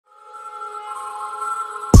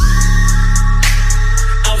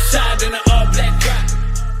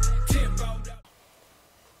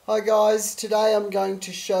Hi guys, today I'm going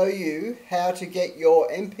to show you how to get your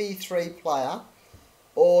MP3 player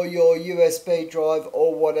or your USB drive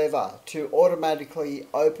or whatever to automatically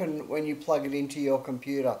open when you plug it into your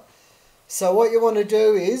computer. So what you want to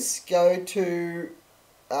do is go to,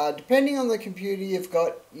 depending on the computer you've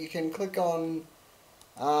got, you can click on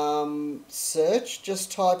search,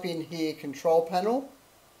 just type in here control panel,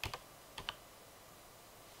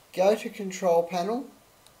 go to control panel.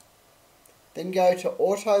 Then go to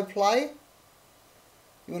autoplay.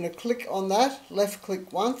 You want to click on that, left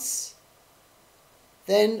click once.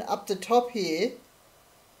 Then up the top here,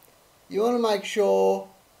 you want to make sure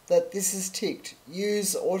that this is ticked.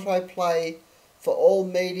 Use autoplay for all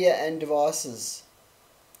media and devices.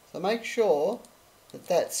 So make sure that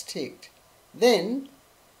that's ticked. Then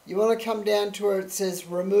you want to come down to where it says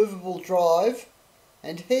removable drive,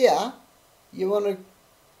 and here you want to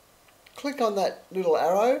click on that little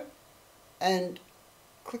arrow and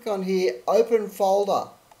click on here open folder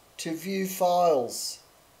to view files.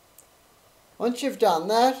 Once you've done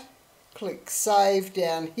that, click save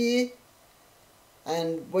down here,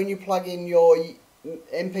 and when you plug in your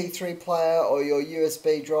MP3 player or your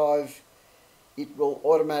USB drive, it will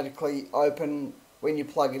automatically open when you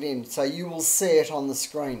plug it in, so you will see it on the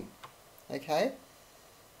screen. Okay,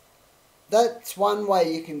 that's one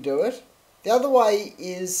way you can do it. The other way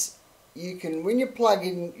is you can, when you plug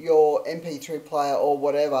in your MP3 player or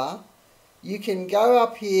whatever, you can go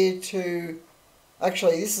up here to,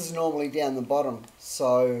 actually this is normally down the bottom,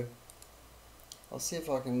 so I'll see if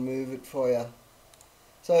I can move it for you.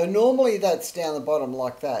 So normally that's down the bottom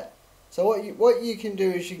like that. So what you can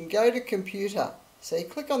do is you can go to computer, so you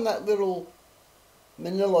click on that little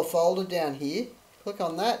manila folder down here, click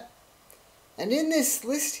on that, and in this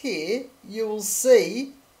list here you will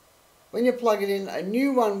see, when you plug it in, a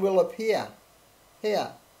new one will appear here,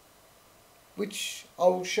 which I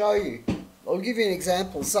will show you. I'll give you an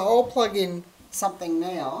example. So I'll plug in something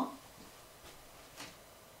now.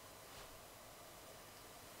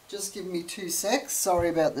 Just give me 2 secs. Sorry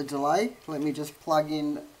about the delay. Let me just plug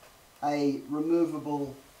in a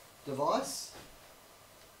removable device.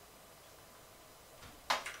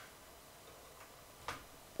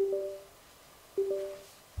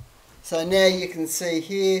 So now you can see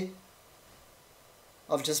here,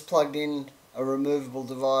 I've just plugged in a removable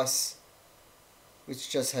device which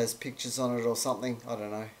just has pictures on it or something, I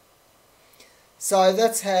don't know. So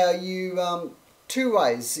that's how you, two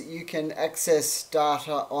ways that you can access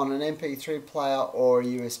data on an MP3 player or a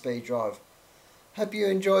USB drive. Hope you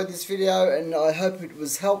enjoyed this video and I hope it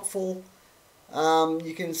was helpful.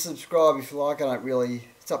 You can subscribe if you like, I don't really,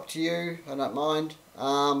 it's up to you, I don't mind.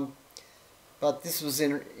 But this was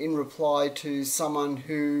in reply to someone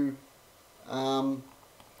who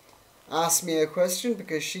asked me a question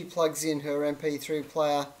because she plugs in her MP3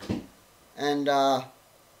 player and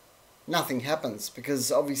nothing happens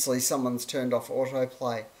because obviously someone's turned off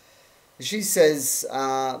autoplay. She says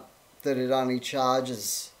that it only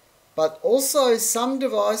charges, but also some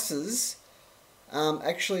devices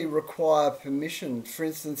actually require permission. For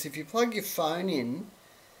instance, if you plug your phone in,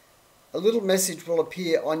 a little message will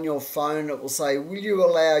appear on your phone. It will say, will you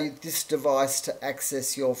allow this device to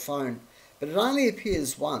access your phone? But it only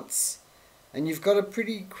appears once. And you've got to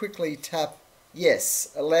pretty quickly tap,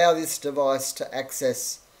 yes, allow this device to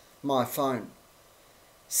access my phone.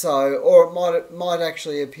 So, or it might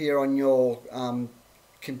actually appear on your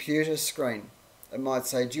computer screen. It might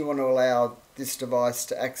say, do you want to allow this device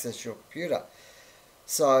to access your computer?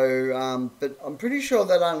 So, but I'm pretty sure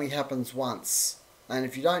that only happens once. And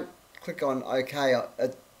if you don't click on OK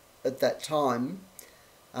at that time,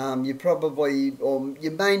 you probably, or you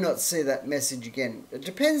may not see that message again. It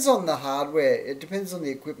depends on the hardware, it depends on the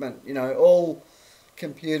equipment. You know, all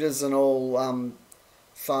computers and all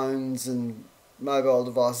phones and mobile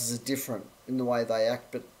devices are different in the way they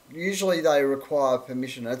act, but usually they require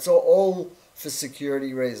permission. It's all for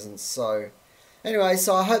security reasons. So anyway,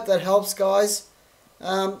 so I hope that helps, guys.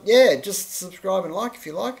 Yeah, just subscribe and like if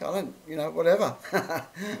you like. I don't, you know, whatever.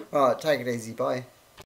 Alright, take it easy. Bye.